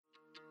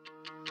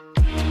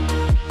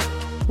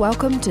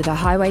Welcome to the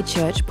Highway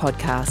Church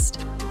podcast.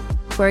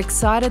 We're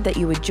excited that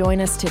you would join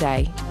us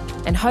today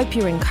and hope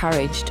you're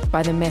encouraged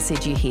by the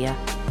message you hear.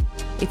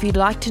 If you'd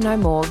like to know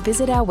more,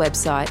 visit our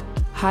website,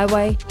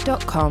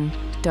 highway.com.au.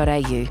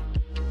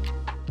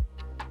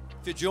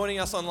 If you're joining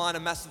us online, a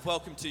massive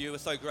welcome to you. We're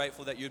so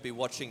grateful that you'd be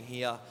watching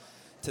here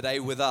today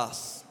with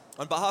us.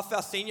 On behalf of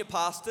our senior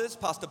pastors,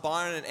 Pastor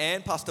Byron and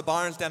Anne, Pastor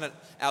Byron's down at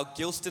our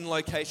Gilston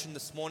location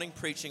this morning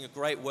preaching a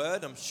great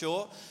word, I'm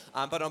sure.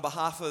 But on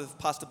behalf of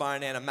Pastor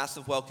Byron and Anne, a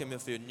massive welcome.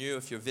 If you're new,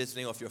 if you're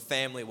visiting, or if you're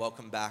family,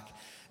 welcome back.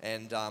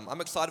 And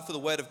I'm excited for the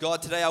word of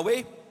God today. Are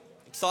we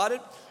excited?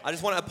 I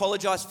just want to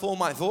apologize for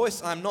my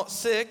voice. I'm not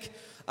sick.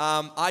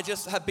 I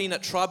just have been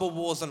at Tribal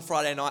Wars on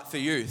Friday night for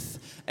youth.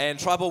 And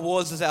Tribal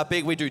Wars is our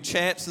we do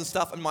chants and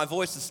stuff, and my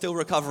voice is still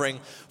recovering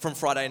from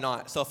Friday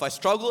night. So if I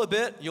struggle a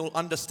bit, you'll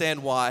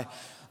understand why.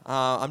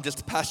 I'm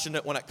just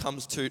passionate when it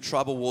comes to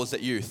Tribal Wars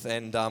at youth,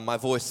 and my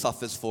voice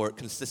suffers for it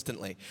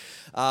consistently.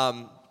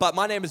 But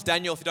my name is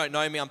Daniel. If you don't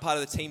know me, I'm part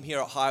of the team here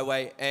at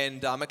Highway,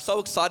 and I'm so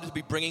excited to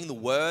be bringing the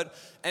word.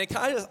 And can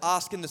I just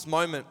ask in this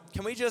moment,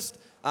 can we just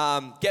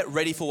get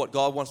ready for what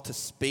God wants to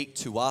speak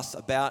to us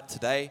about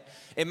today?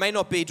 It may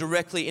not be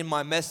directly in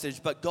my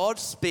message, but God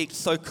speaks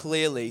so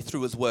clearly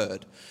through His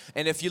Word.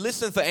 And if you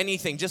listen for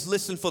anything, just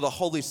listen for the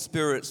Holy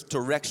Spirit's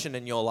direction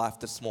in your life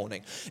this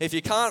morning. If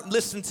you can't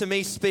listen to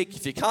me speak,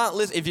 if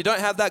you don't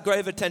have that great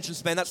of attention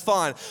span, that's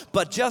fine.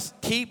 But just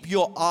keep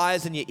your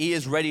eyes and your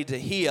ears ready to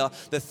hear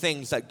the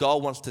things that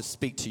God wants to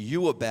speak to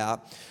you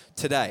about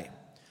today.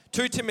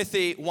 2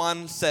 Timothy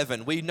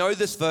 1:7. We know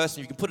this verse,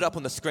 and you can put it up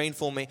on the screen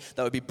for me.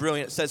 That would be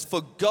brilliant. It says,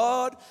 "For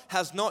God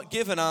has not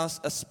given us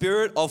a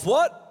spirit of"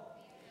 what?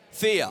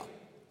 Fear.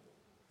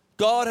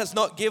 God has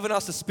not given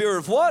us a spirit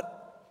of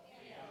what?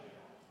 Fear.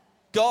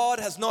 God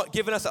has not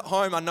given us at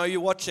home, I know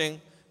you're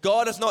watching,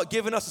 God has not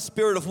given us a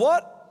spirit of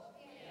what?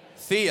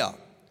 Fear.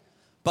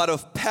 But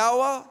of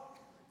power,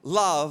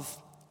 love,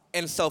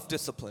 and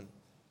self-discipline.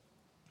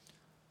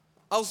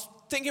 I was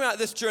thinking about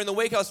this during the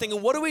week. I was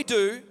thinking, what do we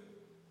do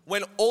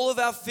when all of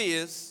our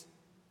fears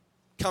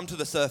come to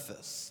the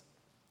surface?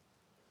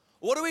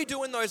 What do we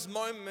do in those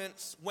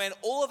moments when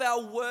all of our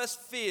worst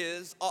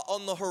fears are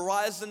on the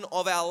horizon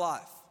of our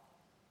life?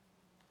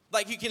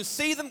 Like you can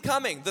see them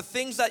coming, the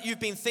things that you've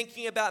been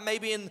thinking about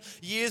maybe in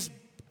years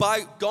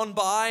gone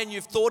by, and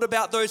you've thought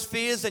about those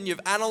fears and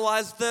you've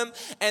analyzed them,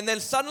 and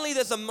then suddenly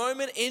there's a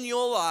moment in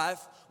your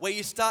life where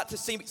you start to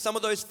see some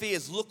of those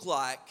fears look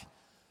like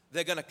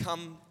they're going to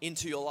come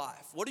into your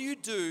life. What do you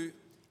do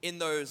in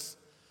those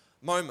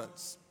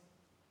moments?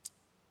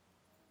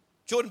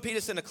 Jordan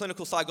Peterson, a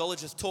clinical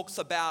psychologist, talks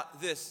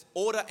about this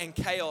order and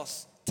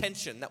chaos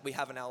tension that we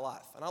have in our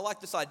life. And I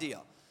like this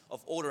idea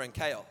of order and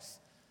chaos.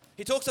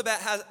 He talks about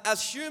how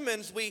as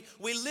humans, we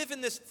live in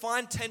this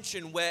fine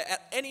tension where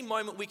at any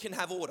moment we can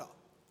have order.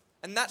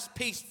 And that's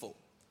peaceful.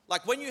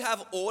 Like when you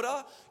have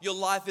order, your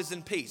life is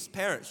in peace.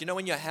 Parents, you know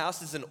when your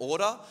house is in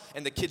order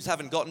and the kids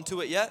haven't gotten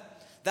to it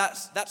yet?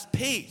 That's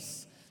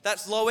peace.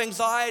 That's low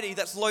anxiety.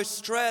 That's low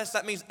stress.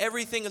 That means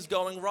everything is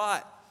going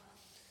right.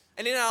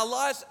 And in our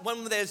lives,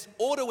 when there's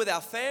order with our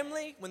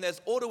family, when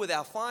there's order with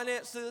our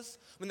finances,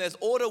 when there's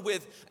order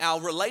with our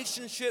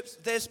relationships,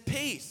 there's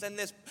peace, and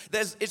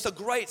it's a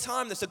great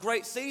time, there's a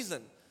great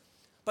season.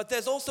 But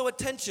there's also a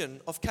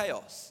tension of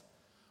chaos,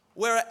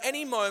 where at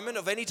any moment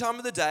of any time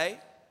of the day,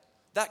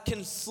 that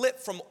can slip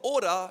from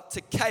order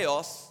to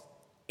chaos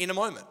in a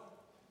moment.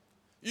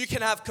 You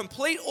can have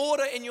complete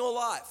order in your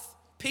life,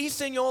 peace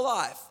in your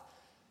life,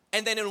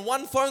 and then in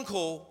one phone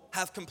call,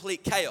 have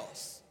complete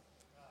chaos.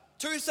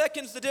 2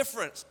 seconds the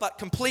difference, but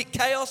complete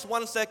chaos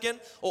 1 second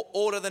or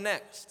order the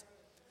next.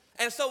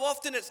 And so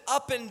often it's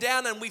up and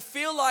down, and we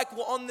feel like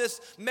we're on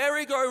this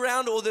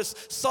merry-go-round or this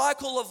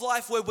cycle of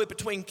life where we're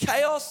between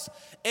chaos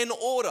and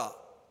order.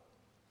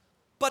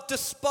 But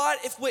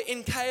despite if we're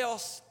in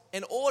chaos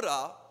and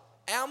order,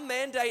 our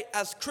mandate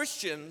as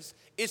Christians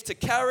is to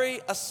carry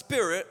a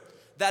spirit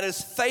that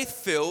is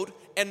faith-filled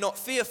and not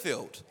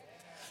fear-filled.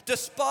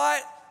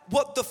 Despite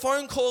what the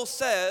phone call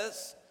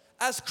says,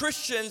 as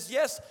Christians,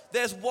 yes,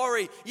 there's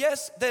worry.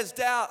 Yes, there's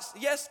doubts.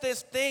 Yes,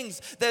 there's things.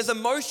 There's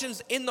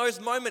emotions in those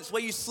moments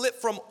where you slip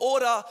from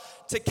order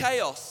to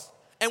chaos.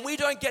 And we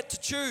don't get to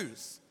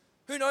choose.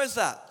 Who knows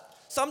that?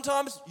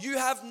 Sometimes you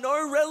have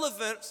no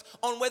relevance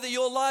on whether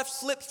your life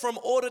slips from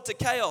order to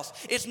chaos.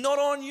 It's not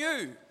on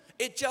you.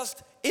 It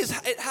just is.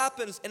 It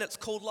happens, and it's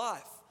called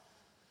life.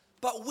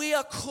 But we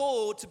are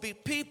called to be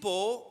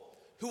people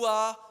who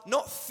are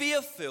not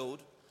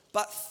fear-filled,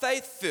 but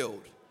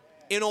faith-filled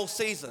in all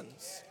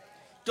seasons.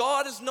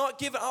 God has not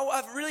given,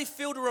 I really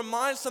feel to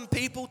remind some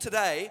people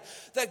today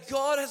that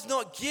God has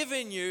not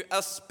given you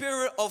a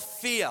spirit of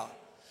fear,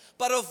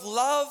 but of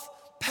love,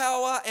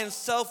 power, and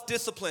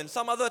self-discipline.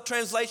 Some other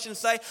translations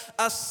say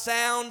a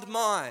sound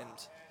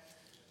mind.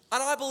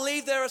 And I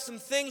believe there are some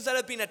things that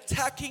have been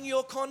attacking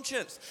your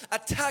conscience,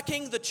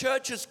 attacking the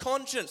church's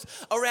conscience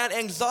around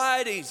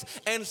anxieties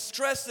and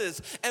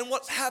stresses and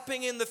what's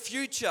happening in the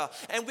future.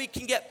 And we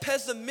can get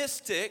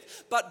pessimistic,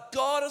 but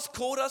God has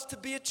called us to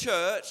be a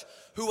church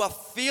who are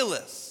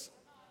fearless.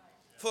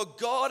 For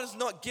God has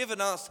not given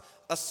us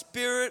a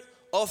spirit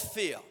of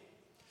fear.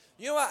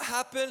 You know what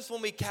happens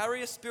when we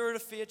carry a spirit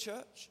of fear,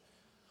 church?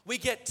 We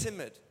get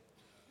timid.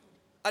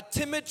 A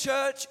timid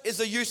church is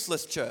a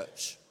useless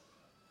church.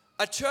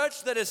 A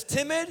church that is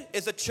timid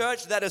is a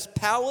church that is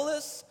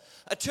powerless.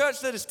 A church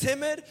that is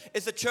timid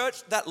is a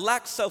church that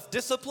lacks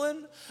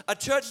self-discipline. A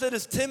church that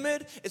is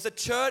timid is a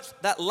church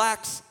that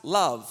lacks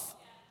love.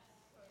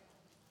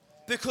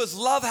 Because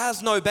love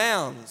has no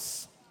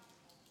bounds.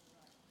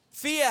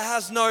 Fear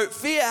has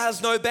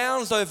no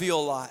bounds over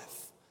your life.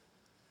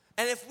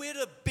 And if we're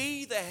to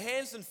be the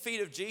hands and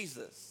feet of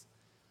Jesus,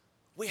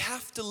 we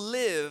have to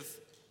live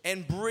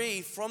and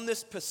breathe from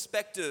this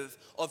perspective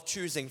of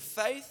choosing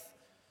faith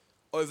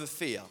over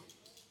fear.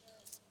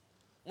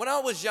 When I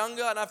was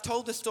younger, and I've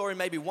told this story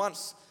maybe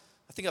once,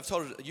 I think I've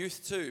told it at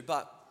youth too,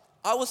 but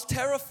I was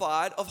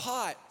terrified of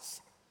heights.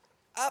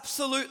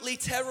 Absolutely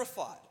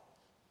terrified.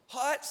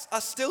 Heights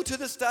are still to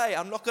this day.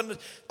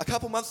 A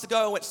couple months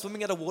ago, I went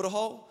swimming at a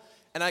waterhole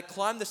and I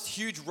climbed this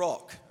huge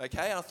rock,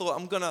 okay? And I thought,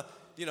 I'm gonna,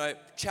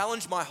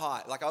 challenge my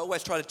height. Like I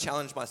always try to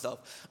challenge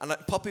myself. And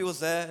Poppy was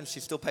there and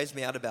she still pays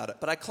me out about it.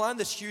 But I climbed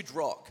this huge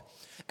rock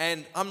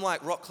and I'm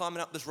like rock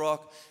climbing up this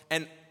rock.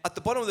 And at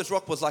the bottom of this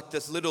rock was like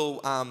this little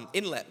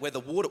inlet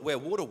where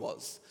water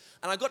was.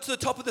 And I got to the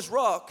top of this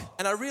rock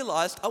and I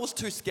realized I was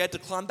too scared to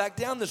climb back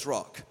down this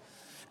rock.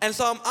 And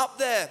so I'm up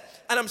there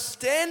and I'm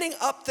standing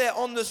up there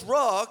on this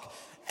rock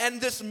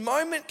and this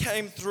moment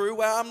came through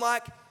where I'm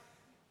like,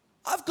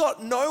 I've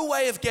got no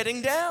way of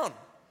getting down.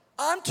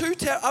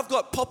 I've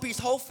got Poppy's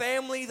whole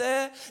family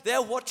there.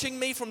 They're watching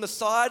me from the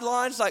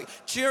sidelines, like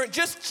cheering,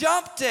 just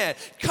jump, Dan,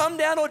 come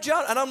down or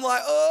jump. And I'm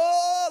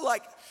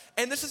like,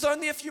 and this is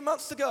only a few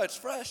months ago. It's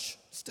fresh,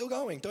 still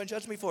going. Don't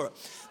judge me for it.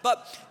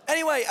 But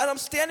anyway, and I'm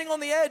standing on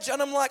the edge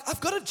and I'm like,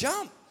 I've got to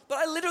jump. But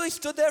I literally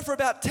stood there for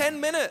about 10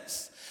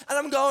 minutes. And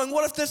I'm going,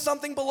 what if there's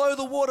something below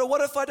the water?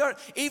 What if I don't?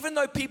 Even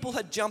though people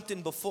had jumped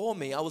in before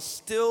me, I was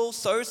still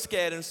so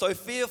scared and so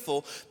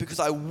fearful because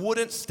I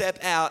wouldn't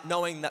step out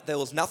knowing that there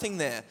was nothing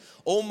there.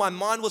 All my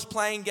mind was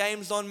playing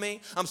games on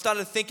me. I'm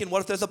starting thinking, what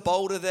if there's a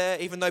boulder there?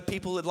 Even though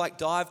people had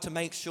dived to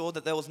make sure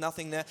that there was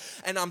nothing there.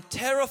 And I'm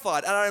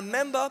terrified. And I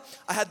remember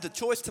I had the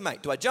choice to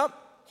make. Do I jump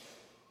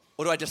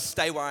or do I just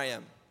stay where I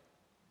am?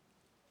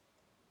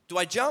 Do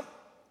I jump?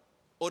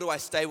 Or do I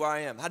stay where I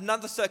am? I had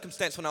another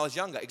circumstance when I was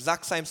younger,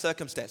 exact same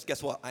circumstance.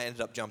 Guess what? I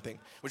ended up jumping,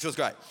 which was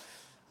great.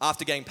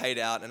 After getting paid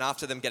out and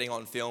after them getting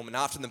on film and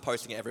after them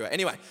posting it everywhere.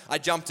 Anyway, I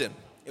jumped in.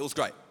 It was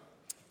great.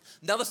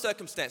 Another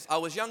circumstance, I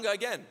was younger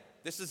again.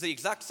 This is the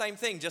exact same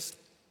thing, just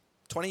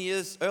 20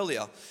 years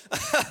earlier.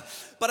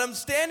 But I'm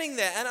standing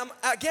there and I'm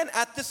again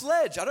at this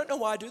ledge. I don't know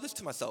why I do this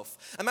to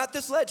myself. I'm at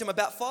this ledge, I'm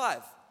about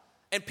 5.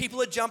 And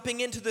people are jumping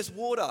into this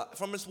water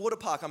from this water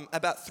park. I'm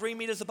about 3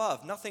 meters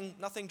above, nothing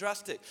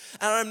drastic.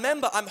 And I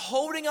remember I'm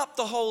holding up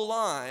the whole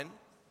line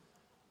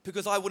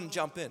because I wouldn't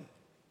jump in.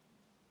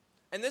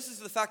 And this is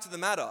the fact of the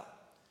matter.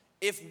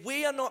 If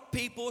we are not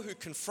people who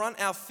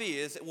confront our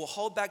fears, it will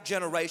hold back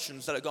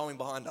generations that are going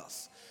behind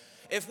us.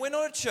 If we're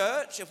not a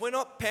church, if we're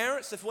not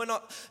parents, if we're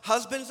not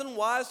husbands and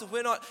wives, if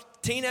we're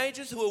not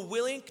teenagers who are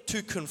willing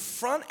to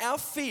confront our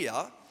fear,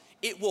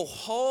 it will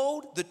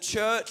hold the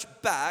church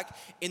back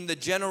in the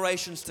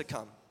generations to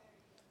come.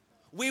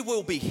 We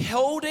will be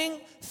holding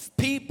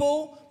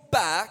people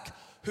back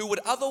who would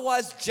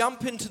otherwise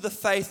jump into the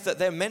faith that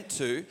they're meant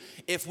to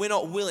if we're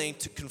not willing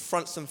to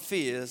confront some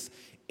fears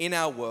in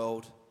our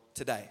world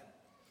today.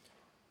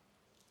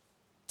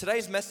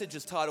 Today's message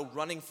is titled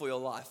Running for Your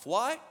Life.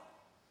 Why?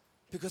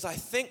 Because I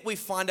think we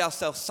find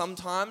ourselves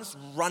sometimes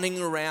running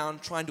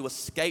around trying to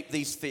escape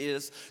these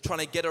fears, trying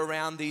to get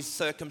around these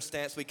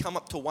circumstances. We come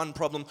up to one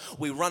problem,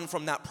 we run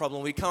from that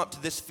problem. We come up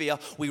to this fear,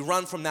 we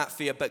run from that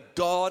fear. But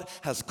God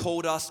has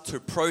called us to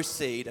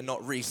proceed and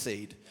not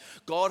recede.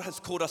 God has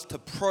called us to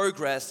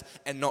progress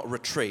and not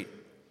retreat.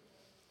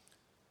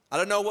 I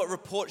don't know what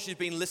reports you've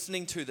been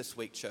listening to this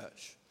week,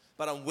 church,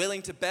 but I'm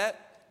willing to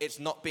bet it's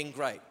not been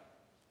great.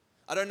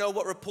 I don't know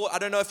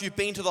if you've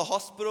been to the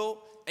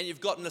hospital and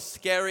you've gotten a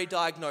scary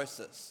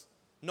diagnosis.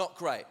 Not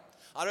great.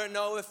 I don't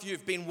know if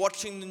you've been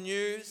watching the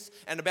news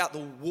and about the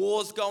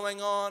wars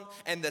going on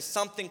and there's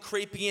something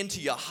creeping into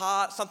your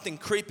heart, something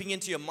creeping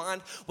into your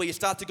mind where you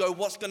start to go,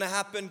 what's going to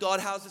happen? God,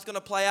 how's this going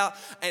to play out?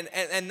 And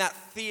that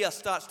fear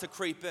starts to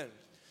creep in.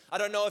 I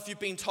don't know if you've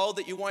been told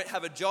that you won't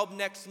have a job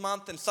next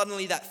month and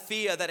suddenly that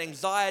fear, that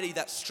anxiety,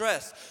 that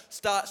stress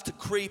starts to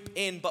creep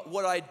in. But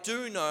what I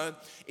do know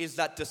is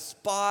that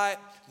despite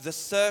the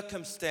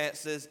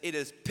circumstances, it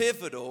is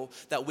pivotal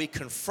that we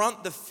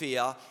confront the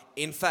fear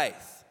in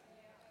faith.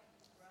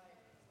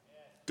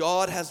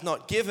 God has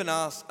not given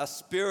us a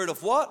spirit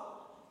of what?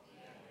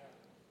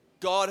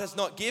 God has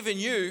not given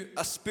you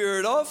a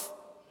spirit of,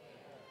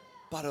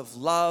 but of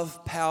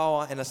love,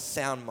 power, and a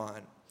sound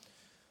mind.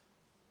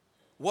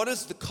 What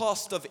is the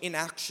cost of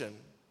inaction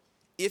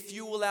if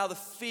you allow the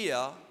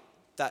fear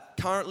that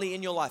currently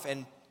in your life,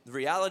 and the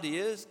reality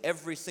is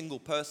every single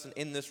person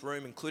in this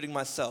room, including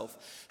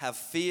myself, have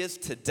fears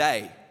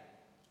today,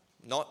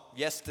 not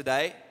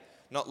yesterday,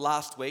 not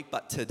last week,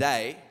 but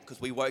today, because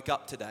we woke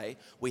up today,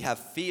 we have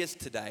fears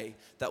today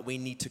that we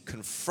need to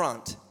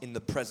confront in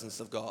the presence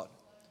of God.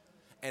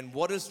 And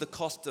what is the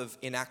cost of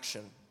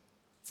inaction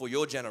for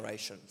your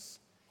generations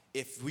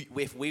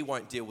if we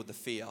won't deal with the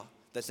fear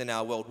that's in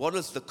our world? What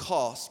is the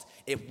cost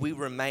if we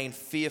remain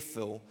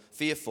fearful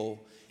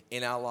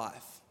in our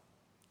life?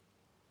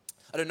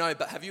 I don't know,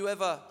 but have you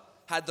ever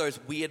had those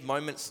weird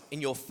moments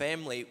in your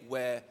family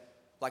where,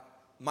 like,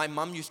 my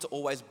mum used to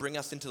always bring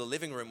us into the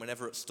living room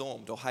whenever it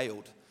stormed or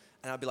hailed.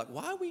 And I'd be like,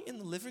 why are we in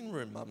the living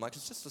room, Mum? Like,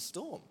 it's just a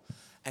storm.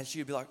 And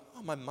she'd be like,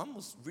 oh, my mum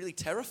was really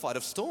terrified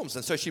of storms.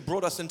 And so she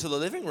brought us into the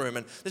living room,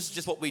 and this is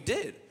just what we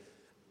did.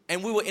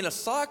 And we were in a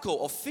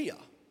cycle of fear.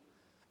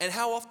 And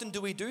how often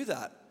do we do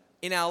that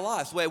in our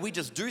lives, where we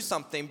just do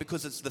something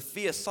because it's the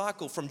fear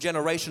cycle from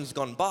generations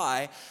gone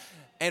by,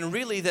 and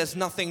really there's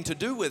nothing to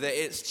do with it.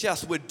 It's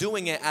just we're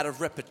doing it out of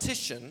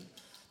repetition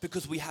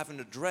because we haven't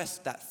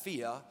addressed that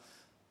fear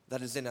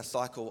that is in a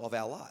cycle of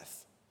our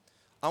life.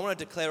 I want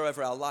to declare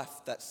over our life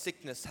that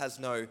sickness has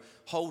no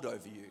hold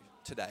over you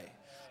today.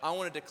 I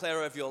want to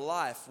declare over your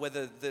life,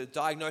 whether the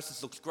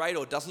diagnosis looks great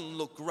or doesn't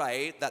look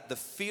great, that the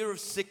fear of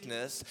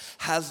sickness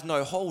has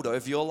no hold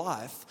over your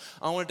life.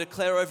 I want to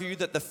declare over you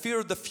that the fear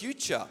of the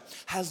future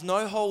has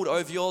no hold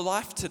over your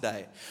life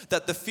today.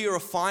 That the fear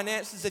of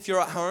finances, if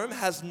you're at home,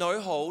 has no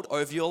hold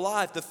over your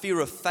life. The fear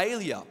of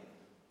failure.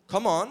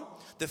 Come on.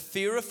 The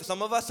fear of,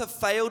 some of us have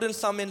failed in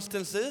some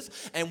instances,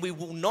 and we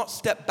will not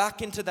step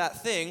back into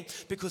that thing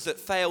because it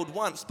failed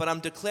once. But I'm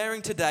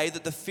declaring today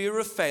that the fear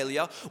of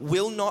failure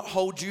will not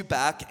hold you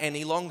back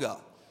any longer.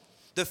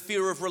 The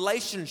fear of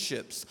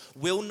relationships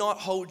will not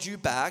hold you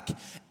back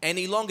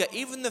any longer.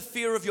 Even the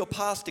fear of your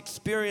past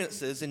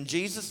experiences, in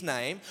Jesus'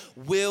 name,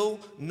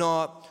 will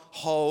not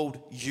hold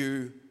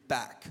you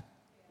back.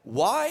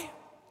 Why?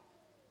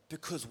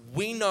 Because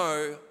we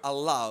know a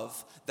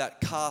love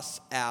that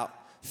casts out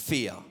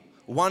fear.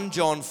 1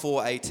 John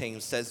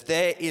 4:18 says,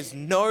 there is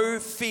no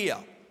fear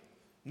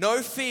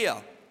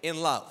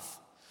in love,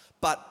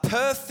 but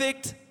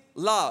perfect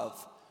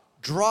love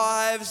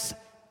drives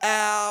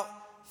out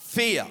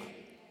fear.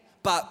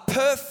 But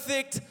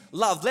perfect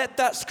love, let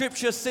that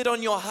scripture sit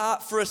on your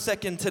heart for a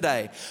second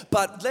today.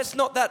 But let's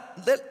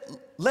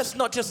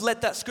not just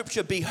let that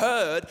scripture be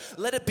heard,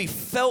 let it be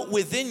felt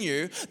within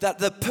you that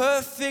the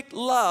perfect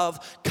love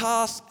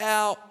casts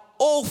out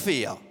all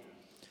fear.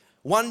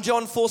 1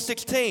 John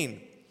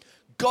 4:16.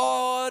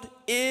 God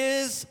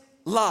is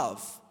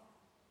love.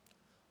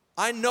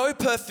 I know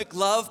perfect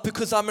love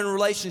because I'm in a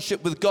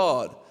relationship with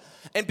God.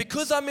 And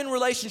because I'm in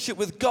relationship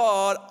with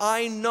God,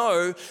 I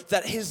know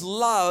that His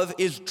love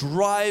is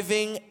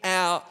driving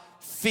out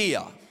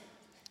fear.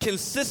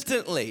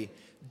 Consistently,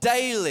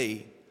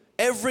 daily,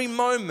 every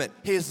moment,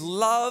 His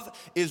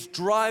love is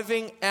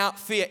driving out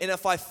fear. And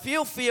if I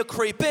feel fear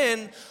creep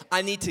in,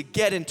 I need to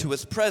get into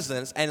His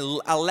presence and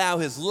allow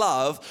His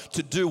love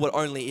to do what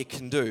only it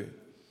can do.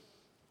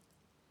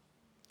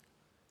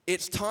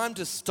 It's time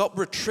to stop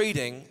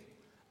retreating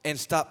and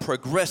start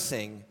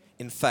progressing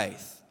in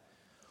faith.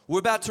 We're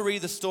about to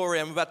read the story,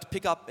 and we're about to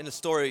pick up in a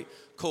story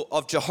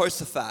of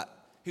Jehoshaphat,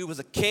 who was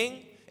a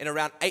king in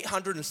around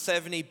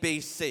 870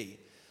 BC.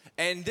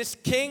 And this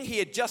king, he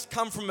had just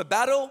come from a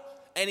battle,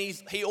 and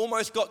he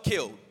almost got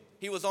killed.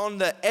 He was on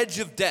the edge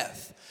of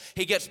death.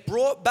 He gets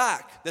brought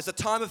back. There's a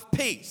time of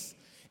peace.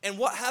 And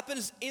what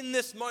happens in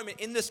this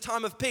moment, in this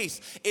time of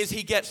peace, is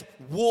he gets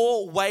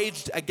war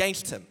waged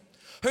against him.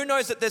 Who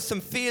knows that there's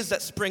some fears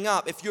that spring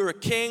up? If you're a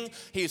king,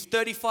 he's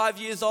 35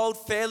 years old,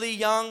 fairly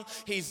young.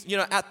 He's,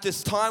 at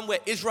this time where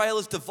Israel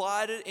is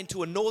divided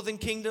into a northern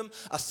kingdom,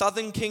 a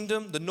southern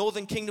kingdom. The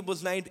northern kingdom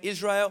was named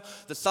Israel.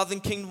 The southern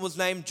kingdom was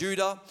named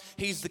Judah.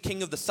 He's the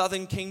king of the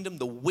southern kingdom,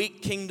 the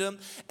weak kingdom.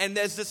 And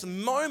there's this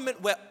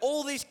moment where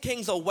all these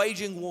kings are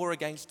waging war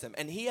against him.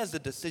 And he has a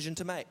decision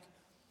to make.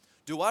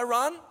 Do I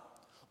run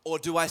or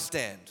do I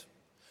stand?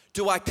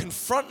 Do I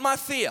confront my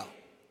fear?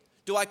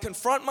 Do I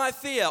confront my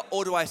fear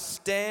or do I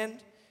stand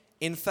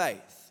in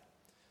faith?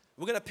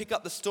 We're going to pick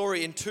up the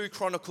story in 2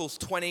 Chronicles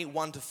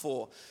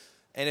 20:1-4.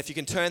 And if you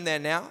can turn there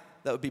now,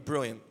 that would be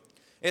brilliant.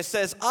 It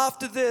says,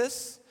 after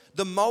this,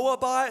 the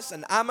Moabites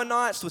and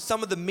Ammonites with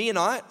some of the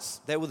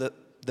Meunites,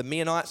 the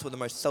Meunites were the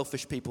most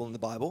selfish people in the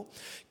Bible,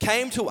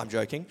 came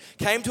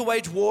to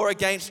wage war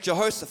against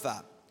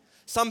Jehoshaphat.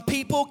 Some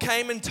people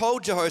came and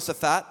told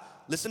Jehoshaphat,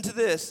 listen to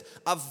this,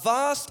 a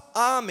vast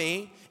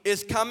army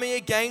is coming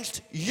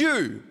against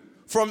you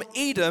from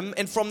Edom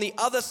and from the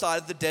other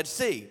side of the Dead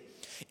Sea.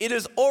 It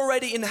is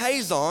already in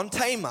Hazon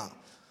Tamar.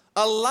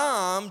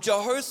 Alarmed,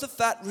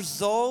 Jehoshaphat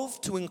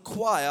resolved to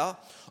inquire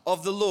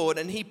of the Lord,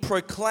 and he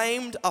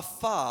proclaimed a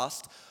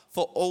fast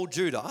for all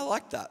Judah. I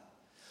like that.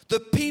 The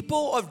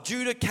people of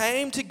Judah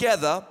came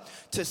together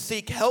to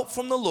seek help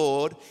from the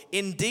Lord.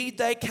 Indeed,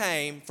 they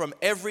came from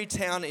every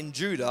town in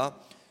Judah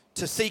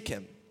to seek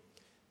him.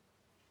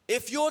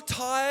 If you're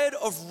tired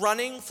of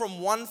running from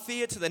one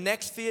fear to the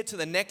next fear to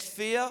the next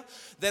fear,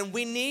 then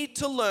we need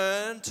to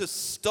learn to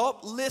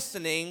stop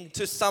listening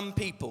to some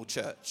people,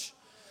 church.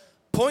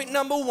 Point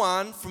number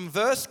 1 from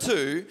verse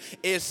 2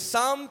 is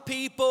some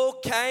people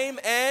came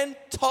and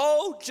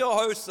told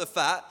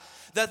Jehoshaphat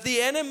that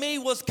the enemy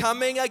was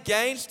coming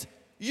against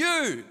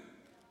you.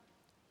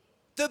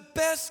 The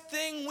best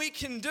thing we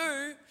can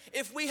do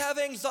if we have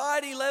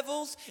anxiety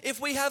levels, if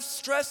we have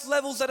stress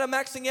levels that are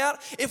maxing out,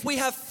 if we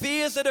have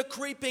fears that are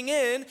creeping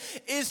in,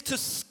 is to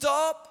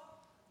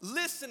stop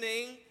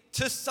listening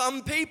to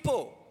some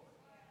people.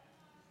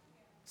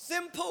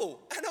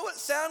 Simple. I know it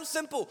sounds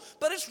simple,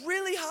 but it's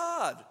really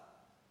hard.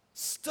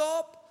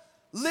 Stop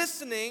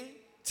listening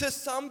to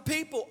some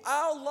people.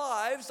 Our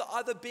lives are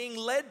either being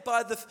led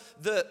by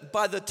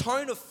the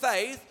tone of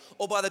faith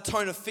or by the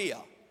tone of fear.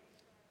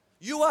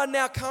 You are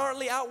now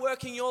currently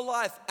outworking your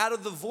life out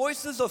of the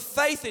voices of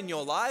faith in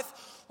your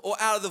life or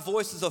out of the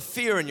voices of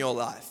fear in your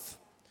life.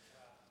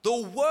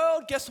 The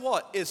world, guess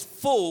what, is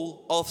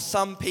full of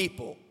some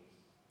people.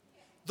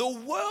 The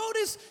world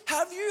is,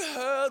 have you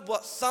heard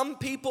what some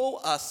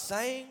people are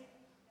saying?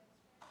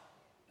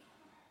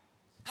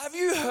 Have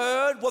you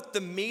heard what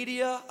the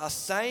media are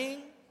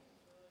saying?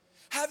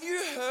 Have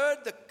you heard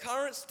the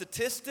current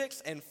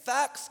statistics and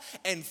facts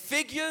and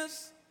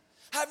figures?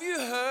 Have you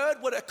heard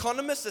what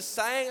economists are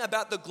saying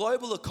about the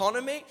global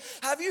economy?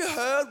 Have you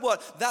heard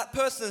what that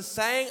person's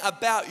saying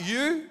about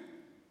you?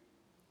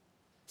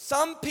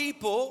 Some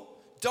people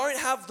don't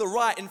have the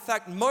right, in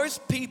fact,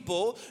 most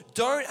people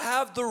don't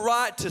have the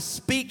right to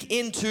speak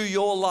into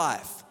your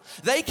life.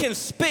 They can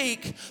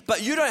speak,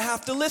 but you don't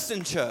have to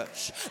listen,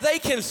 church. They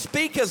can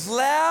speak as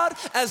loud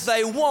as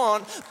they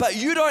want, but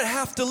you don't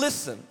have to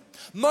listen.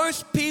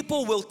 Most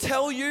people will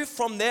tell you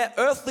from their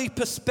earthly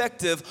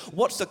perspective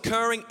what's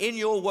occurring in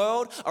your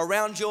world,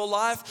 around your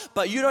life,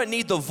 but you don't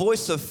need the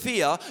voice of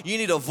fear. You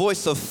need a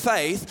voice of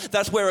faith.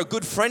 That's where a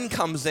good friend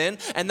comes in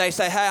and they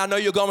say, hey, I know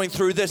you're going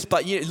through this,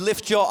 but you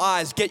lift your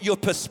eyes, get your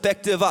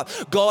perspective up.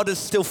 God is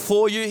still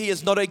for you. He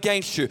is not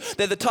against you.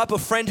 They're the type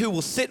of friend who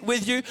will sit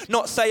with you,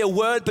 not say a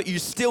word, but you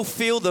still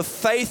feel the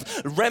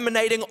faith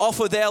emanating off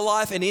of their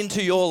life and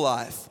into your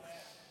life.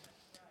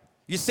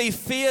 You see,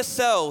 fear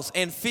sells,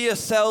 and fear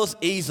sells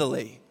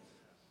easily.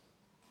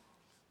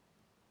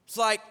 It's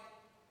like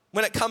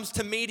when it comes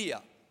to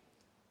media.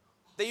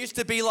 There used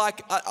to be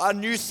like a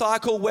news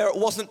cycle where it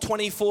wasn't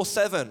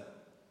 24/7.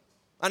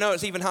 I know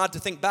it's even hard to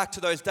think back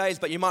to those days,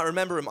 but you might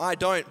remember them. I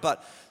don't,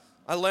 but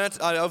I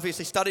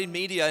obviously studied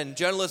media and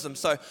journalism,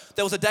 so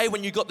there was a day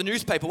when you got the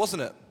newspaper,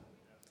 wasn't it?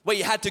 Where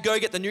you had to go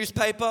get the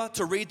newspaper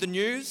to read the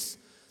news.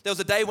 There was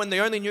a day when the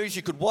only news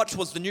you could watch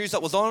was the news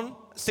that was on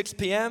at 6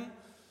 p.m.,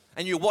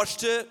 and you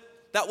watched it.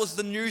 That was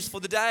the news for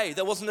the day.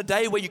 There wasn't a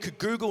day where you could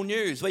Google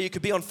news, where you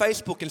could be on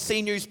Facebook and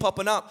see news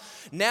popping up.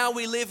 Now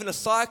we live in a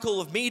cycle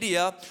of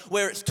media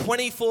where it's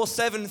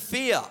 24/7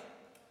 fear.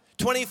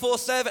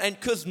 24/7, and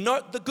because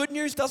the good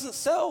news doesn't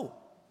sell.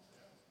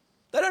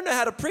 They don't know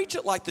how to preach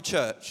it like the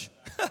church.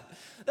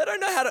 They don't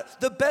know how to,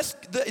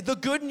 the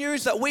good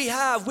news that we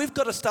have, we've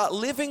got to start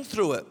living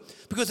through it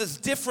because it's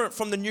different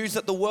from the news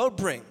that the world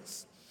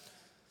brings.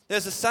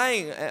 There's a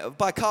saying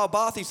by Karl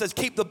Barth, he says,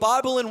 keep the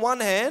Bible in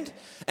one hand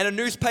and a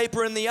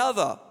newspaper in the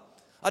other.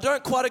 I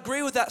don't quite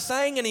agree with that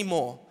saying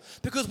anymore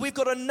because we've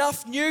got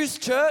enough news,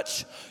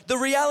 church. The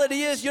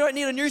reality is you don't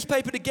need a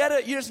newspaper to get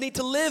it. You just need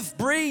to live,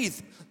 breathe,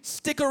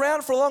 stick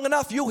around for long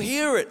enough. You'll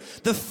hear it.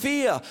 The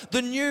fear,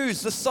 the news,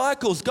 the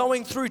cycles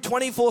going through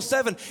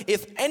 24/7.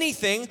 If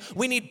anything,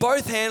 we need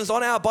both hands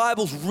on our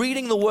Bibles,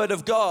 reading the Word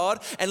of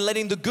God and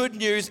letting the good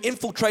news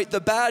infiltrate the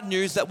bad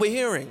news that we're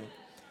hearing.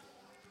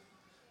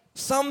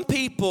 Some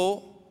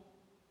people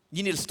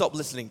you need to stop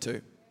listening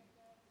to.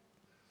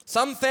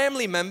 Some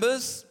family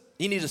members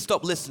you need to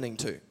stop listening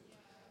to.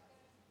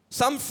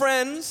 Some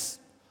friends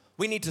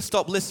we need to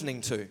stop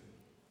listening to.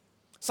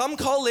 Some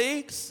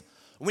colleagues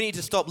we need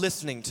to stop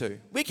listening to.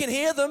 We can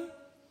hear them,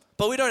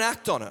 but we don't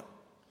act on it.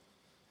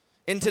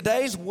 In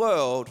today's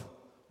world,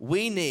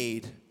 we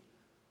need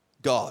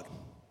God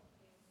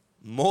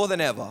more than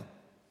ever.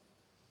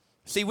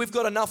 See, we've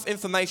got enough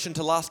information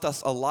to last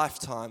us a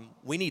lifetime.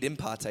 We need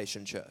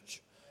impartation,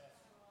 church.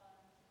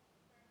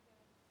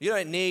 You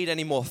don't need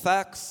any more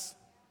facts.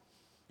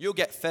 You'll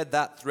get fed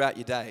that throughout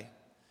your day.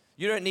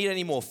 You don't need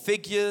any more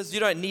figures. You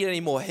don't need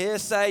any more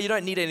hearsay. You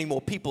don't need any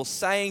more people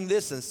saying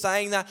this and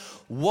saying that.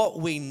 What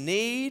we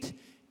need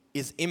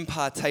is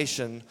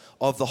impartation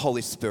of the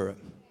Holy Spirit.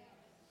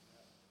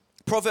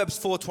 Proverbs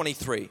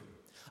 4:23.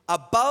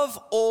 Above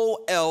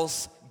all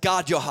else,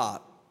 guard your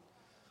heart.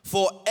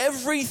 For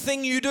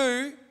everything you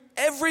do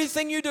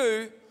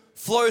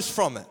flows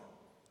from it.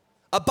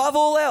 Above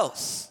all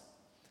else.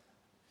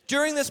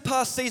 During this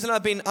past season,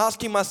 I've been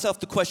asking myself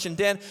the question,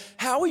 Dan,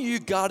 how are you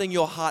guarding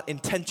your heart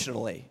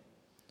intentionally?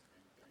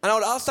 And I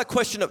would ask that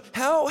question of,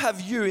 how have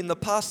you in the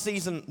past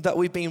season that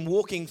we've been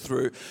walking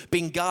through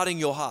been guarding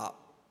your heart?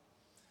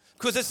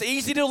 Because it's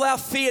easy to allow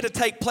fear to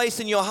take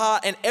place in your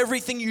heart and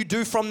everything you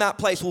do from that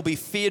place will be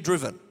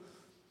fear-driven.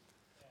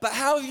 But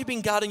how have you been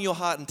guarding your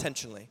heart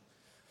intentionally?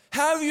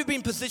 How have you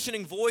been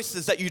positioning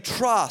voices that you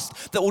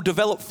trust, that will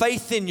develop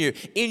faith in you,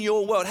 in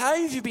your world? How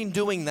have you been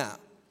doing that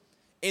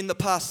in the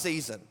past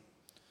season?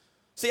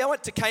 See, I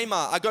went to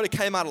Kmart. I go to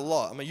Kmart a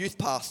lot. I'm a youth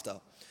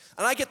pastor.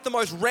 And I get the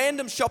most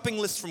random shopping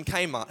lists from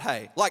Kmart,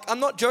 hey. Like,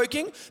 I'm not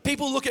joking.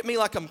 People look at me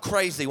like I'm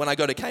crazy when I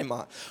go to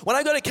Kmart. When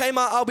I go to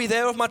Kmart, I'll be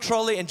there with my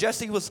trolley, and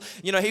Jesse was,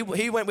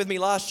 he went with me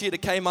last year to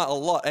Kmart a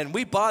lot, and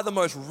we buy the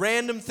most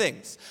random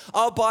things.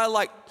 I'll buy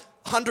like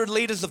 100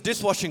 liters of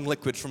dishwashing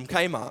liquid from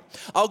Kmart.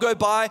 I'll go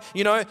buy,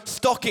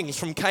 stockings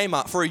from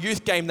Kmart for a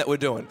youth game that we're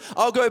doing.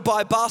 I'll go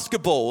buy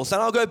basketballs,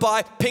 and I'll go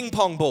buy ping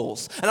pong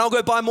balls, and I'll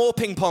go buy more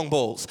ping pong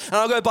balls, and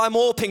I'll go buy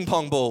more ping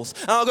pong balls,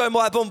 and I'll go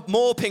buy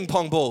more ping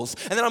pong balls,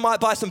 and then I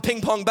might buy some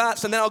ping pong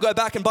bats, and then I'll go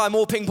back and buy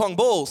more ping pong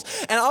balls,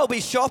 and I'll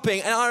be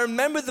shopping, and I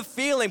remember the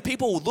feeling,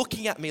 people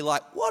looking at me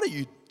like, what are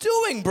you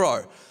doing,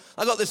 bro?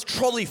 I got this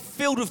trolley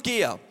filled with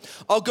gear.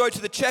 I'll go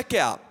to the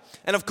checkout.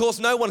 And of course,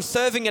 no one's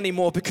serving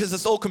anymore because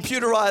it's all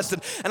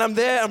computerized. And I'm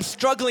there, I'm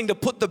struggling to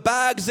put the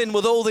bags in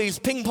with all these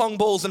ping pong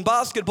balls and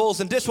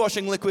basketballs and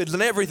dishwashing liquids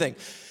and everything.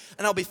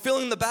 And I'll be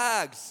filling the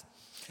bags.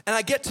 And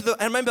I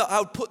remember I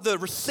would put the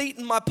receipt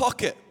in my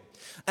pocket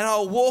and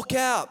I'll walk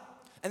out.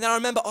 And then I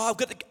remember,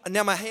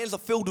 now my hands are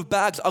filled with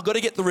bags. I've got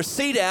to get the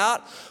receipt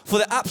out for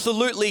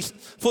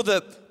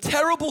the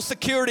terrible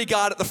security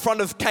guard at the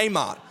front of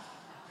Kmart.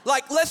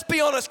 Like, let's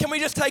be honest. Can we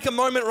just take a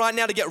moment right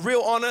now to get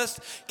real honest?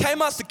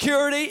 Kmart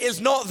security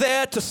is not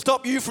there to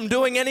stop you from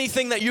doing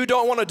anything that you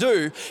don't want to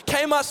do.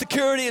 Kmart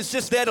security is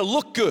just there to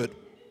look good.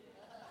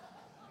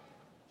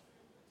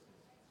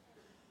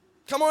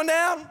 Come on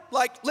down.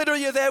 Like,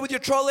 literally, you're there with your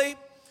trolley.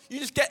 You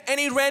just get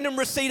any random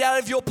receipt out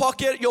of your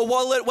pocket, your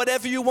wallet,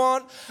 whatever you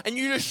want, and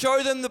you just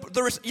show them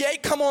the receipt. Yeah,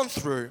 come on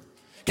through.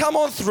 Come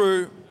on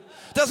through.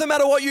 Doesn't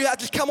matter what you have,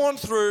 just come on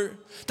through.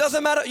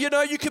 Doesn't matter,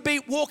 you could be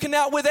walking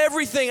out with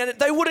everything and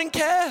they wouldn't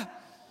care.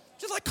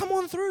 Just like, come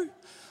on through.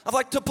 I'm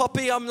like, to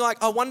Poppy, I'm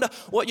like, I wonder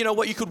what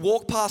you could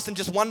walk past and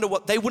just wonder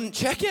they wouldn't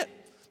check it.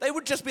 They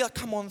would just be like,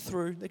 come on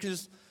through. They could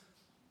just,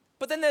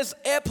 but then there's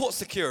airport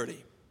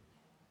security.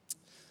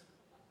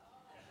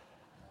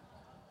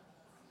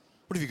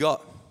 What have you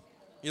got?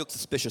 You look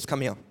suspicious, come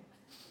here.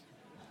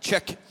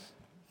 Check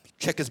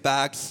his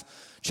bags.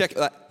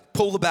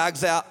 Pull the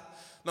bags out.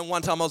 I remember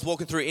one time I was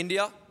walking through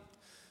India.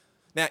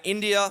 Now,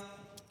 India,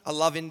 I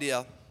love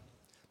India,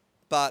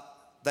 but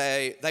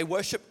they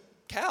worship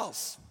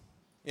cows,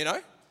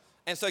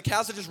 And so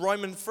cows are just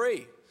roaming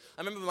free.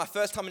 I remember my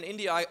first time in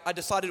India, I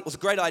decided it was a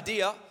great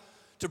idea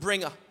to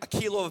bring a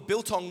kilo of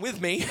biltong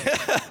with me.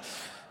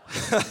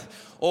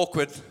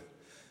 Awkward.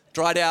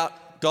 Dried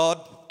out,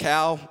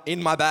 cow,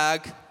 in my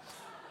bag.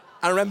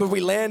 I remember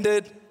we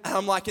landed, and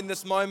I'm like, in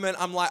this moment,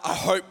 I'm like, I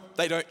hope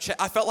they don't check.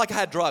 I felt like I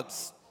had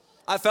drugs.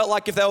 I felt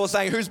like if they were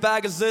saying, whose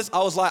bag is this? I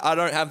was like, I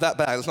don't have that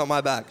bag. It's not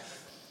my bag.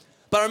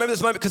 But I remember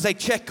this moment because they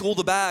check all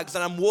the bags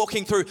and I'm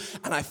walking through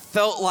and I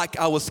felt like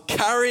I was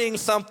carrying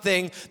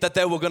something that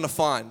they were going to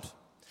find.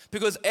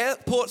 Because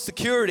airport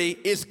security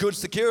is good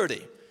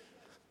security.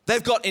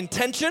 They've got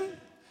intention.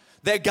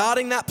 They're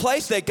guarding that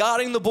place. They're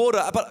guarding the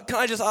border. But can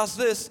I just ask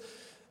this?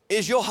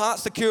 Is your heart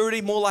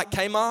security more like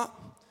Kmart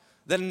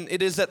than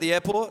it is at the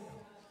airport?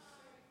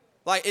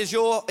 Like, is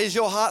your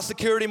heart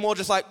security more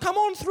just like, come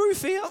on through,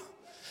 fear?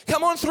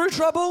 Come on through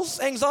troubles,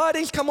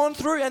 anxieties, come on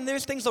through, and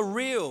those things are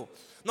real.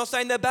 I'm not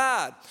saying they're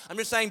bad. I'm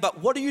just saying, but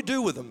what do you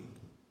do with them?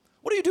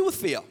 What do you do with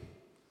fear?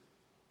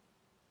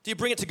 Do you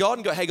bring it to God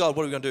and go, hey God,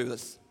 what are we going to do with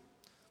this?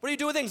 What do you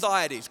do with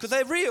anxieties? Because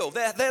they're real.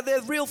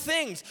 They're real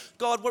things.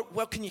 God,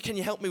 what can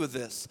you help me with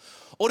this?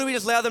 Or do we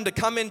just allow them to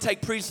come in,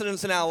 take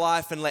precedence in our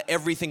life, and let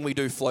everything we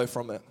do flow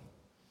from it?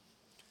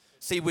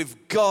 See,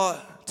 we've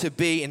got to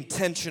be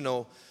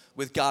intentional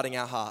with guarding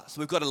our hearts.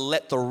 We've got to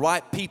let the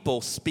right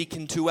people speak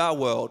into our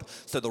world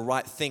so the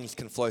right things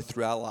can flow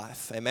through our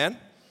life. Amen?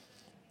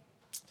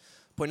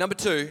 Point number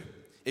 2,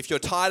 if you're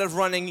tired of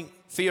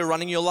fear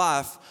running your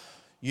life,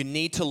 you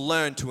need to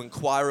learn to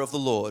inquire of the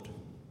Lord.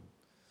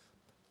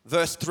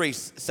 Verse 3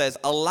 says,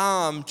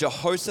 alarmed,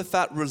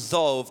 Jehoshaphat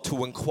resolved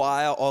to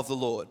inquire of the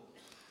Lord.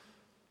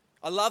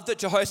 I love that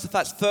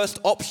Jehoshaphat's first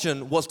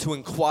option was to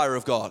inquire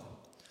of God.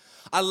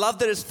 I love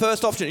that his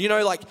first option,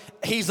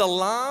 he's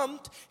alarmed,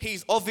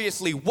 he's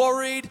obviously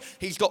worried,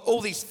 he's got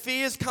all these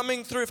fears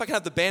coming through, if I can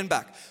have the band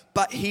back,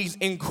 but he's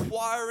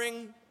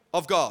inquiring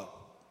of God.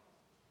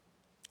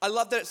 I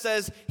love that it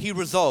says he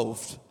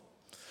resolves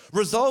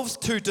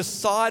to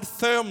decide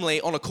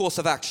firmly on a course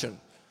of action.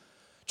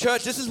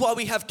 Church, this is why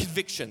we have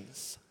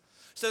convictions.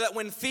 So that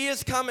when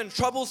fears come and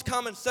troubles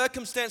come and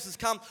circumstances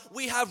come,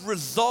 we have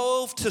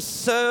resolved to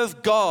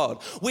serve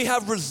God. We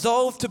have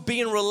resolved to be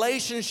in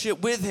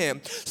relationship with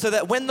Him so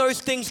that when those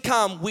things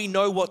come, we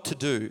know what to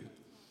do.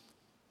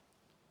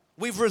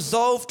 We've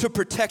resolved to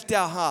protect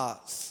our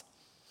hearts.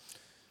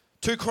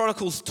 2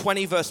 Chronicles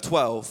 20 verse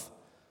 12.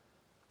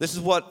 This is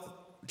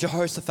what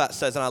Jehoshaphat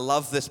says, and I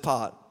love this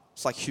part.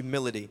 It's like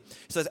humility.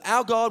 He says,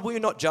 our God, will you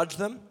not judge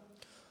them?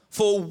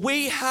 For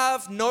we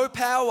have no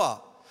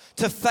power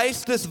to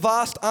face this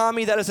vast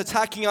army that is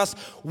attacking us.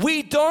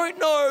 We don't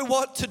know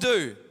what to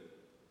do.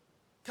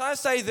 Can I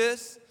say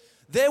this?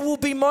 There will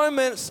be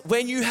moments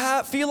when you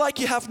feel like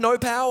you have no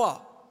power.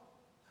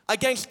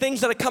 against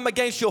things that have come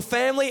against your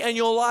family and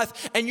your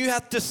life, and you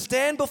have to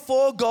stand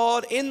before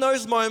God in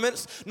those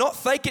moments, not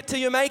fake it till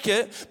you make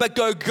it, but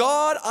go,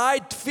 God, I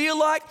feel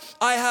like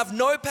I have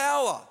no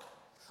power.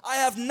 I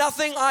have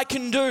nothing I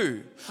can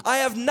do. I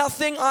have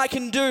nothing I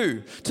can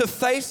do to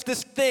face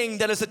this thing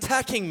that is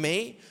attacking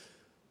me.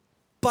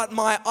 But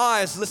my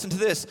eyes, listen to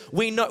this,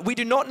 we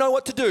do not know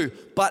what to do,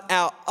 but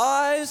our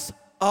eyes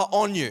are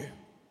on you.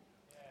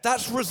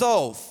 That's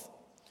resolve.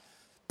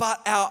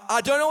 But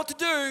I don't know what to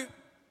do,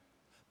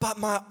 but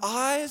my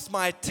eyes,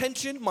 my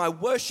attention, my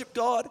worship,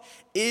 God,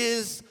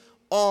 is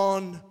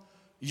on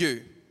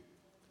you.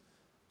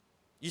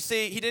 You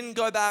see, he didn't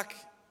go back.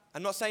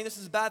 I'm not saying this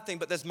is a bad thing,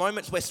 but there's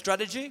moments where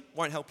strategy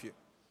won't help you.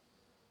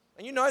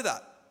 And you know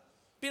that.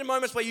 Been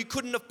moments where you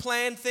couldn't have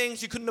planned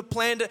things, you couldn't have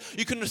planned it,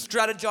 you couldn't have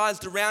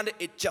strategized around it,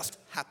 it just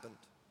happened.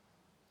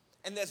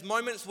 And there's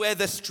moments where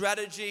the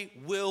strategy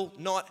will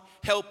not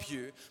help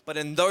you, but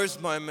in those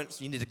moments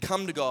you need to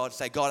come to God and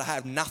say, God, I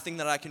have nothing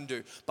that I can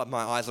do, but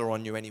my eyes are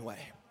on you anyway.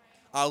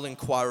 I'll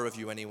inquire of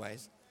you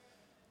anyways.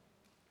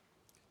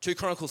 2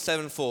 Chronicles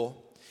 7:4.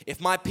 If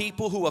my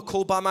people who are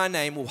called by my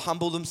name will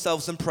humble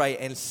themselves and pray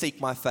and seek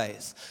my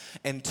face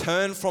and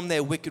turn from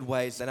their wicked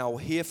ways, then I will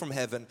hear from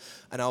heaven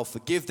and I will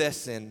forgive their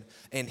sin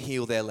and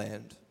heal their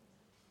land.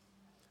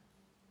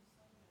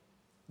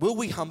 Will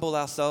we humble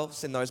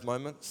ourselves in those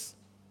moments?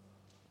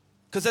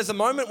 Because there's a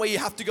moment where you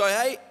have to go,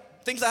 hey,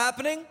 things are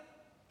happening,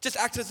 just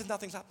act as if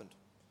nothing's happened.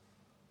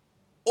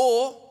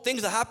 Or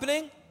things are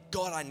happening,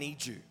 God, I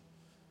need you.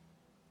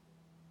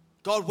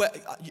 God,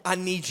 I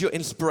need your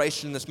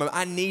inspiration in this moment.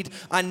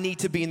 I need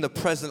to be in the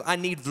present. I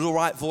need the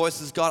right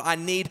voices, God. I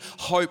need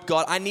hope,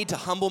 God. I need to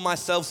humble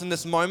myself in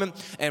this moment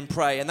and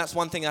pray. And that's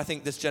one thing I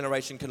think this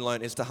generation can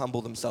learn is to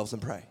humble themselves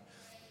and pray.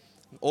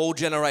 All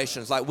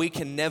generations, like we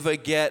can never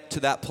get to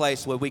that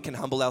place where we can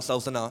humble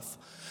ourselves enough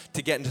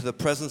to get into the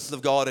presence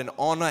of God and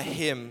honor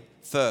Him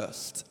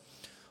first.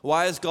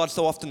 Why is God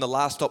so often the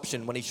last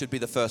option when He should be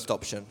the first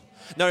option?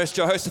 Notice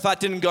Jehoshaphat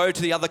didn't go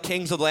to the other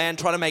kings of the land,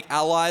 try to make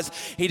allies.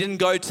 He didn't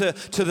go to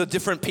the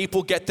different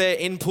people, get their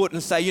input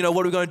and say,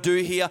 what are we going to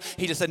do here?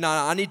 He just said, no,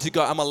 I need to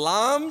go. I'm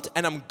alarmed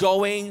and I'm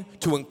going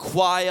to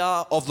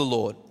inquire of the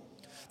Lord.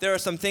 There are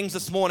some things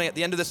this morning at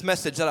the end of this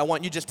message that I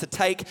want you just to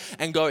take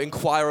and go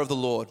inquire of the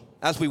Lord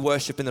as we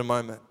worship in a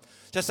moment.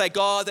 Just say,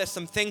 God, there's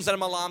some things that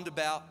I'm alarmed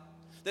about.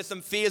 There's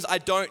some fears I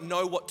don't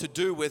know what to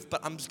do with,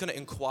 but I'm just going to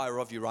inquire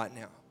of you right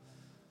now.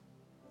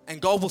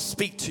 And God will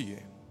speak to you.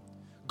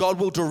 God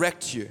will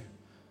direct you.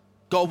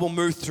 God will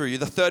move through you.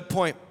 The third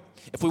point,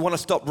 if we want to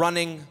stop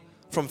running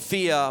from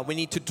fear, we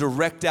need to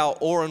direct our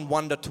awe and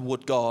wonder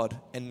toward God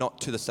and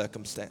not to the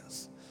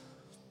circumstance.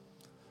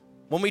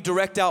 When we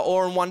direct our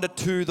awe and wonder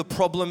to the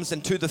problems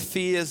and to the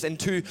fears and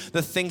to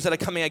the things that are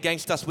coming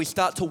against us, we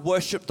start to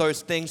worship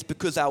those things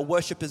because our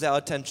worship is our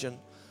attention.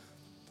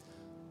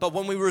 But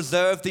when we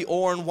reserve the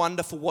awe and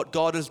wonder for what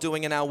God is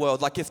doing in our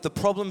world, like if the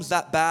problem's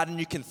that bad and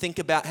you can think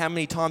about how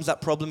many times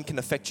that problem can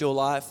affect your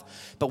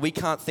life, but we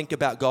can't think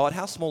about God,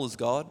 how small is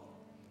God?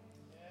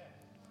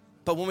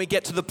 But when we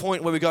get to the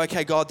point where we go,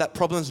 okay, God, that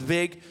problem's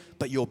big,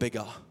 but you're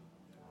bigger.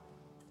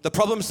 The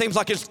problem seems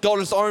like it's got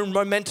its own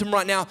momentum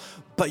right now,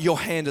 but your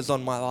hand is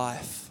on my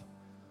life.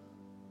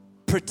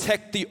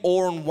 Protect the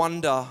awe and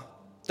wonder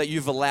that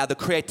you've allowed. The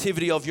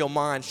creativity of your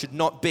mind should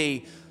not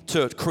be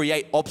to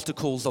create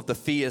obstacles of the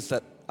fears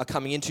that are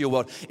coming into your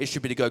world. It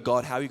should be to go,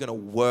 God, how are you going to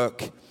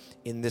work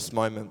in this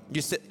moment?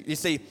 You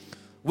see,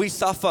 we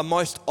suffer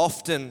most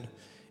often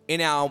in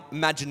our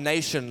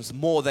imaginations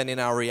more than in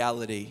our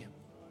reality.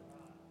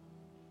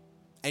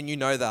 And you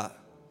know that.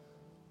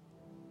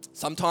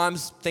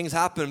 Sometimes things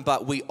happen,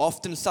 but we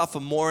often suffer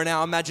more in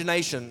our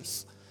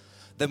imaginations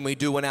than we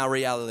do in our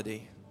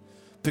reality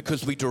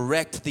because we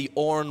direct the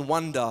awe and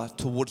wonder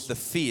towards the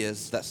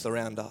fears that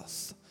surround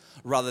us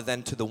rather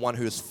than to the one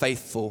who is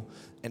faithful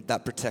and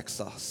that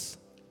protects us.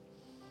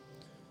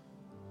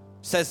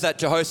 Says that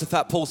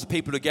Jehoshaphat pulls the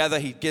people together,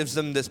 he gives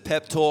them this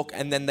pep talk,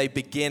 and then they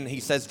begin. He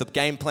says the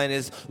game plan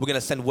is we're going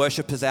to send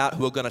worshipers out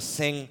who are going to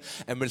sing,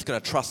 and we're just going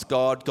to trust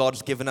God.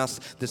 God's given us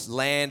this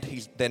land.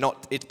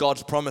 It's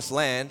God's promised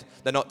land.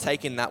 They're not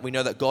taking that. We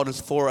know that God is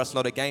for us,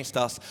 not against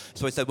us.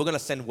 So he said, we're going to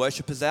send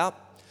worshipers out,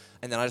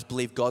 and then I just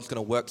believe God's going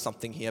to work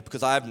something here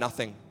because I have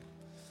nothing.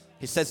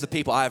 He says to the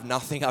people, I have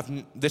nothing.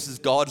 This is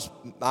God's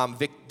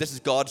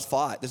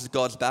fight. This is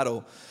God's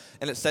battle.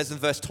 And it says in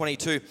verse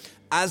 22,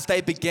 as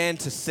they began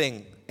to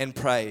sing and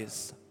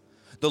praise,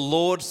 the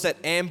Lord set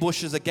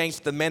ambushes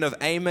against the men of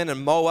Ammon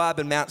and Moab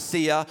and Mount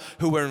Seir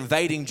who were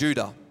invading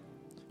Judah.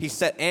 He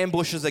set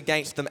ambushes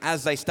against them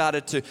as they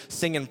started to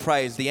sing and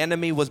praise. The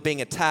enemy was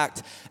being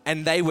attacked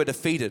and they were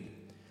defeated.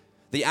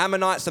 The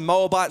Ammonites and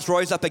Moabites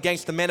rose up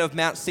against the men of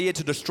Mount Seir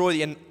to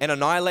destroy and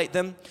annihilate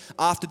them.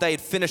 After they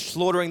had finished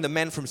slaughtering the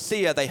men from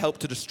Seir, they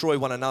helped to destroy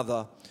one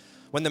another.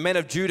 When the men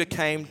of Judah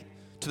came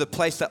to the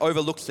place that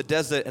overlooks the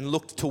desert and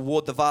looked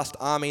toward the vast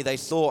army, they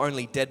saw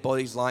only dead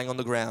bodies lying on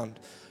the ground.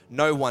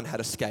 No one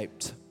had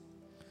escaped.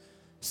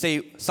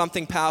 See,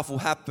 something powerful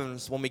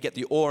happens when we get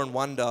the awe and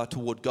wonder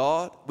toward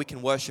God. We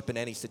can worship in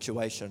any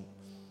situation.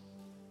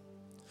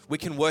 We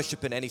can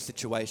worship in any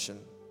situation.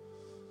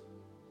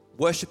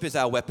 Worship is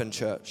our weapon,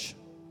 church.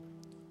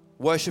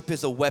 Worship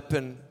is a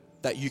weapon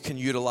that you can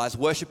utilize.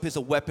 Worship is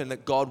a weapon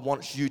that God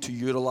wants you to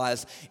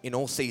utilize in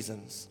all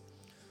seasons.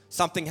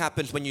 Something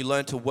happens when you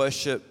learn to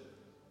worship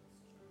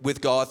with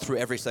God through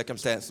every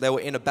circumstance. They were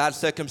in a bad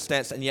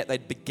circumstance, and yet they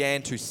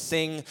began to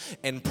sing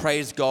and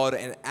praise God.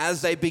 And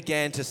as they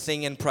began to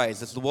sing and praise,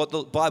 this is what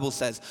the Bible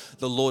says,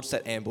 the Lord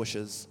set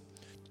ambushes.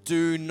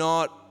 Do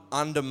not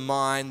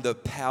undermine the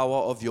power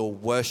of your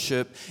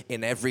worship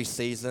in every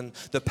season,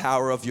 the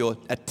power of your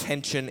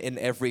attention in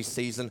every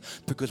season,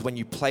 because when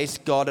you place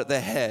God at the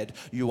head,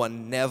 you are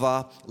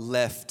never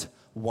left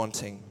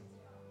wanting.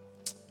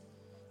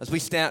 As we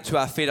stand to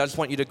our feet, I just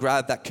want you to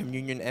grab that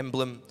communion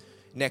emblem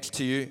next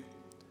to you.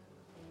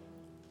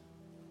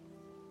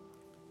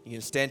 You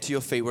can stand to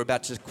your feet. We're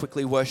about to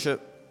quickly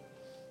worship.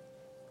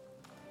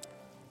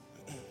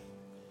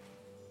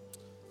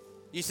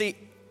 You see,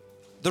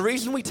 the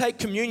reason we take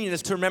communion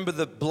is to remember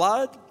the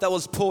blood that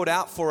was poured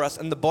out for us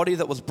and the body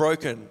that was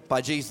broken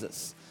by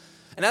Jesus.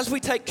 And as we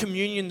take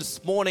communion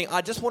this morning,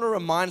 I just want to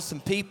remind some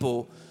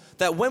people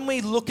that when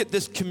we look at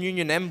this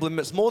communion emblem,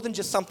 it's more than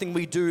just something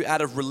we do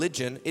out of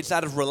religion, it's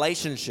out of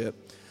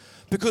relationship.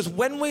 Because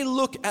when we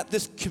look at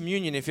this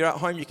communion, if you're at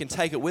home, you can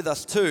take it with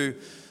us too,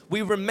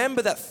 we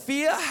remember that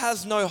fear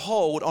has no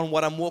hold on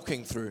what I'm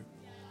walking through.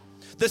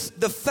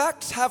 The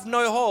facts have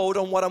no hold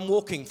on what I'm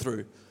walking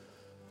through.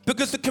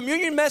 Because the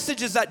communion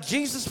message is that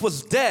Jesus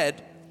was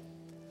dead,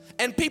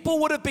 and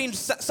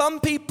some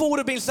people would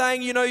have been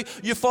saying, you know,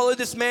 you followed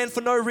this man for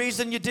no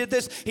reason, you did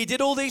this, he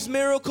did all these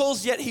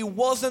miracles, yet he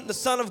wasn't the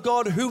Son of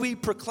God who he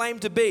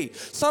proclaimed to be.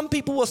 Some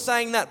people were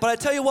saying that, but I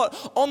tell you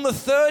what, on the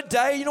third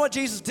day, you know what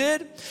Jesus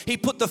did? He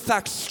put the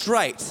facts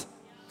straight.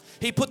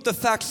 He put the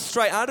facts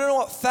straight. I don't know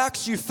what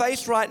facts you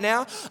face right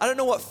now. I don't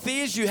know what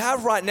fears you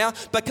have right now.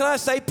 But can I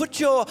say, put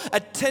your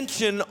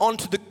attention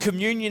onto the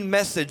communion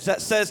message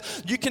that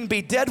says you can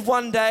be dead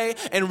one day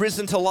and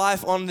risen to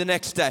life on the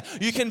next day.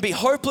 You can be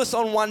hopeless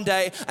on one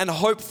day and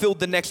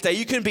hope-filled the next day.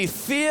 You can be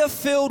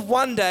fear-filled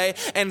one day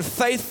and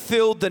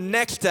faith-filled the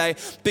next day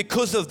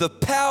because of the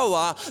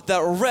power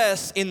that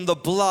rests in the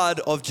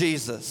blood of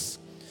Jesus.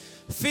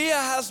 Fear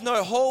has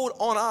no hold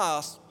on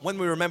us when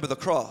we remember the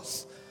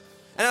cross.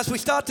 And as we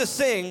start to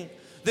sing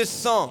this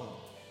song,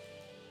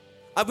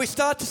 I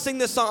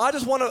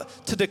just want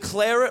to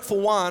declare it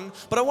for one,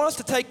 but I want us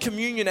to take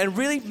communion and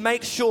really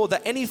make sure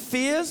that any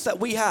fears that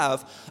we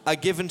have are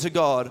given to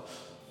God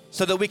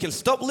so that we can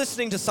stop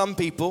listening to some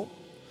people,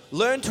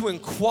 learn to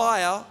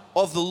inquire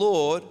of the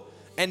Lord,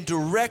 and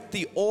direct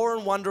the awe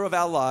and wonder of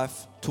our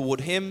life toward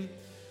Him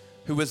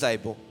who is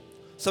able.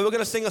 So we're going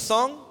to sing a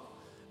song,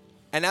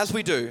 and as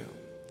we do,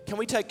 can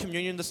we take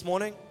communion this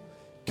morning?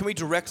 Can we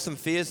direct some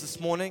fears this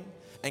morning?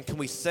 And can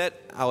we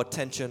set our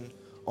attention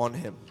on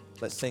Him?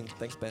 Let's sing.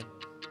 Thanks, Ben.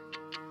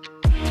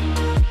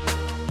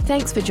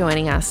 Thanks for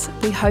joining us.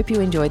 We hope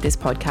you enjoyed this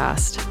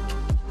podcast.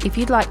 If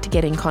you'd like to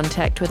get in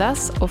contact with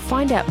us or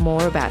find out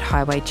more about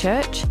Highway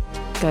Church,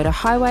 go to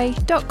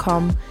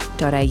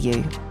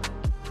highway.com.au.